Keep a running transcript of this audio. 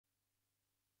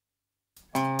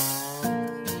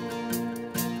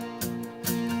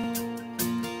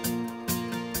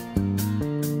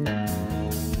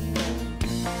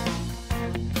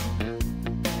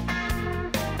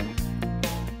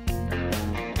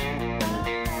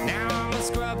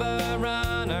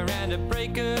a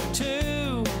break or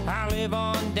two. I live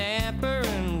on damper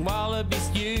and wallaby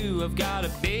stew. I've got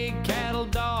a big cattle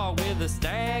dog with a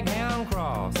staghound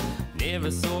cross.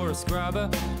 Never saw a scrubber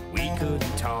we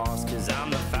couldn't toss. 'Cause I'm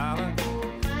the fella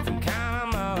from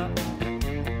Cunnamulla.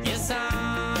 Yes,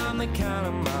 I'm the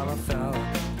Cunnamulla Fella.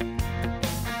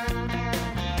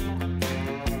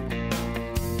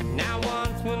 Now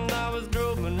once when I was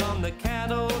droving on the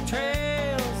cattle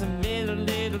trails, I met a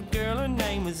little girl, her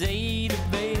name was Ada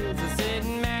Bells. I said,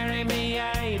 marry me,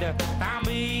 Ada, I'll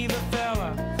be the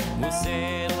fella. We'll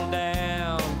settle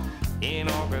down in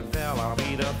Orcafella. I'll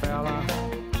be the fella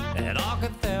at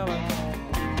Orcafella.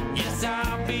 Yes,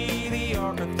 I'll be the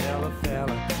Orcafella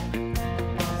fella.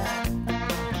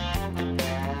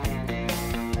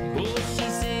 Well, she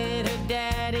said her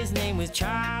daddy's name was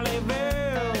Charlie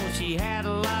Bill. She had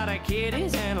a lot of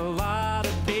kitties and a lot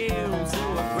of bills. So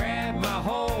I grabbed my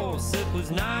horse, it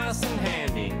was nice and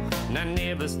handy, and I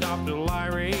never stopped till I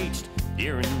reached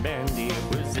Deer and Bandy. It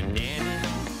was a dandy,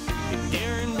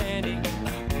 Deer and Bandy.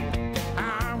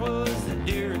 I was the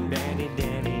Deer and Bandy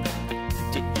dandy.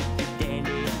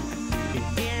 Dandy,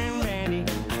 Deer and Bandy.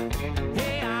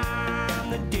 Hey, I'm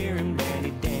the Deer and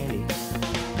Bandy dandy.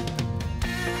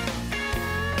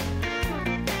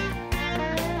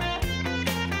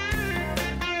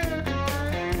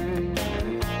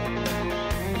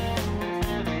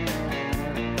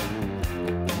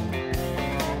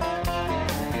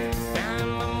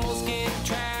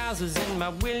 In my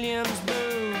Williams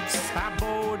boots, I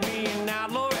board me an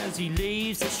outlaw as he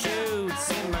leaves the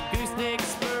shoots. In my gooseneck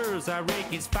spurs, I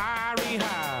rake his fiery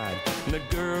hide, and the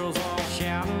girls all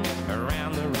shouting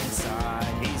around the ringside.